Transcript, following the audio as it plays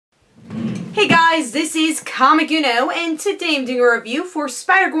guys, this is Comic Uno, and today I'm doing a review for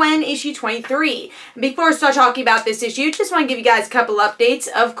Spider-Gwen issue 23. And before I start talking about this issue, just want to give you guys a couple updates.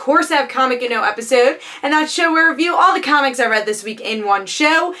 Of course, I have Comic Uno episode, and that show where I review all the comics I read this week in one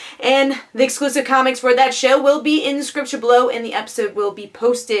show, and the exclusive comics for that show will be in the description below, and the episode will be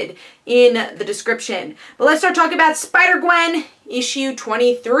posted in the description. But let's start talking about Spider-Gwen issue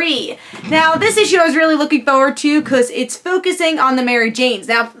 23. Now, this issue I was really looking forward to because it's focusing on the Mary Janes.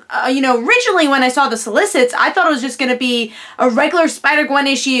 Now, originally when I saw the solicits, I thought it was just going to be a regular Spider-Gwen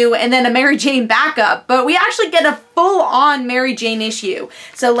issue and then a Mary Jane backup, but we actually get a full-on Mary Jane issue.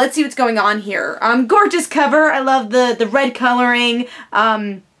 So let's see what's going on here. Gorgeous cover. I love the red coloring.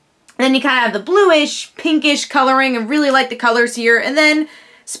 Then you kind of have the bluish, pinkish coloring. I really like the colors here. And then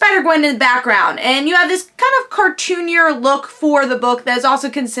Spider-Gwen in the background, and you have this kind of cartoonier look for the book that is also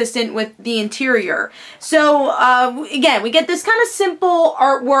consistent with the interior. So again, we get this kind of simple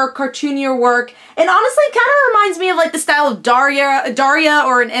artwork, cartoonier work, and honestly it kind of reminds me of like the style of Daria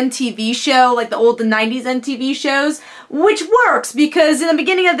or an MTV show, like the old 90s MTV shows, which works because in the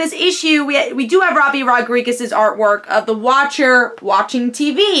beginning of this issue we do have Robbie Rodriguez's artwork of the Watcher watching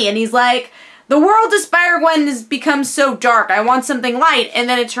TV, and he's like, the world of Spider-Gwen has become so dark. I want something light. And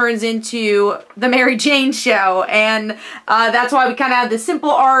then it turns into the Mary Jane show. And that's why we kind of have this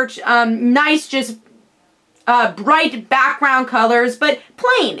simple art. Nice, just bright background colors. But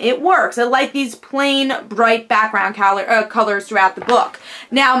plain. It works. I like these plain, bright background colors throughout the book.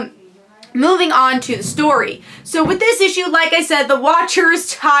 Now, moving on to the story. So with this issue, like I said, the Watcher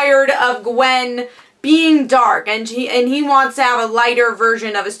is tired of Gwen being dark, and he wants to have a lighter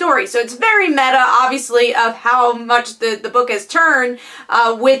version of a story. So it's very meta, obviously, of how much the book has turned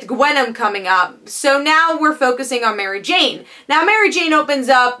with Gwenom coming up. So now we're focusing on Mary Jane. Now Mary Jane opens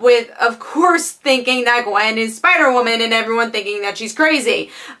up with, of course, thinking that Gwen is Spider-Woman and everyone thinking that she's crazy.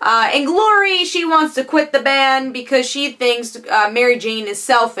 And Glory, she wants to quit the band because she thinks Mary Jane is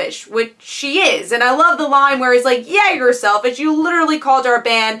selfish, which she is. And I love the line where he's like, yeah, you're selfish. You literally called our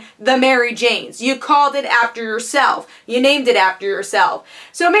band the Mary Janes. You called it after yourself. You named it after yourself.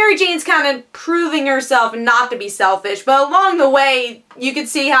 So Mary Jane's kind of proving herself not to be selfish, but along the way you can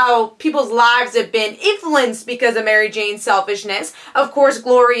see how people's lives have been influenced because of Mary Jane's selfishness. Of course,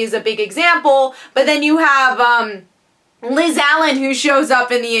 Glory is a big example, but then you have Liz Allen, who shows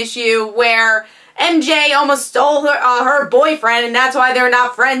up in the issue where MJ almost stole her boyfriend, and that's why they're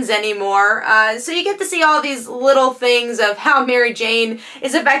not friends anymore. So you get to see all these little things of how Mary Jane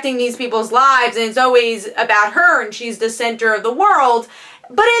is affecting these people's lives, and it's always about her, and she's the center of the world.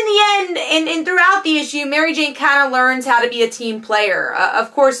 But in the end, and throughout the issue, Mary Jane kind of learns how to be a team player.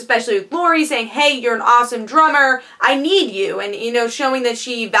 Of course, especially with Glory saying, hey, you're an awesome drummer, I need you. And, showing that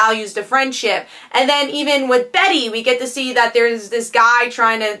she values the friendship. And then even with Betty, we get to see that there's this guy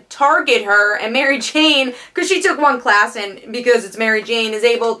trying to target her. And Mary Jane, because she took one class and because it's Mary Jane, is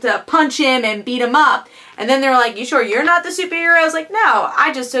able to punch him and beat him up. And then they're like, you sure you're not the superhero? I was like, no,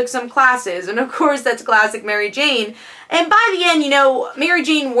 I just took some classes. And of course, that's classic Mary Jane. And by the end, Mary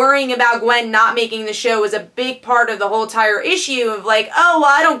Jane worrying about Gwen not making the show was a big part of the whole entire issue of like, oh, well,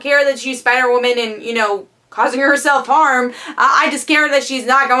 I don't care that she's Spider-Woman and, causing herself harm. I just care that she's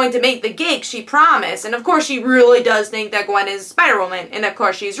not going to make the gig, she promised. And of course, she really does think that Gwen is Spider-Woman. And of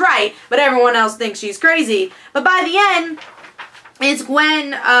course, she's right. But everyone else thinks she's crazy. But by the end, it's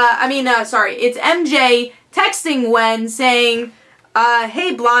it's MJ texting Gwen saying,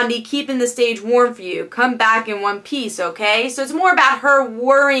 hey Blondie, keeping the stage warm for you. Come back in one piece, okay? So it's more about her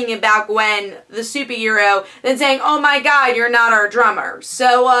worrying about Gwen, the superhero, than saying, oh my god, you're not our drummer.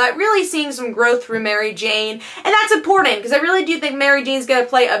 So really seeing some growth through Mary Jane. And that's important, because I really do think Mary Jane's going to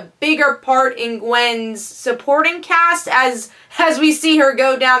play a bigger part in Gwen's supporting cast as we see her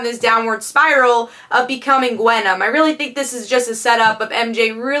go down this downward spiral of becoming Gwenom. I really think this is just a setup of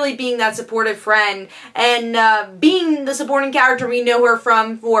MJ really being that supportive friend and being the supporting character we know her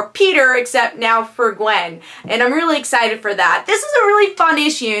from for Peter, except now for Gwen. And I'm really excited for that. This is a really fun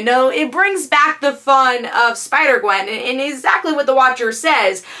issue. It brings back the fun of Spider-Gwen, and exactly what the Watcher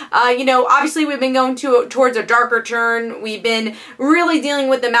says. Obviously we've been going towards a darker turn. We've been really dealing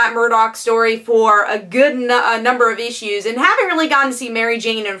with the Matt Murdock story for a good number of issues, and haven't really gotten to see Mary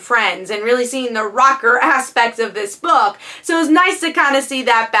Jane and friends and really seeing the rocker aspects of this book. So it was nice to kind of see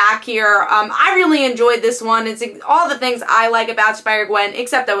that back here. I really enjoyed this one. It's all the things I like about Spider-Gwen,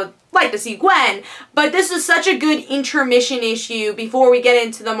 except I would like to see Gwen. But this is such a good intermission issue before we get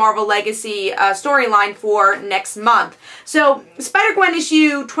into the Marvel Legacy storyline for next month. So Spider-Gwen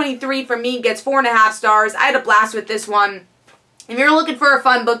issue 23 for me gets 4.5 stars. I had a blast with this one. If you're looking for a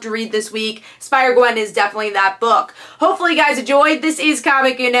fun book to read this week, Spider-Gwen is definitely that book. Hopefully you guys enjoyed. This is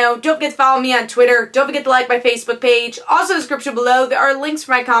Comic Uno. Don't forget to follow me on Twitter. Don't forget to like my Facebook page. Also in the description below, there are links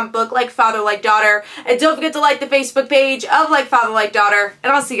for my comic book, Like Father, Like Daughter. And don't forget to like the Facebook page of Like Father, Like Daughter.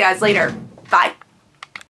 And I'll see you guys later. Bye.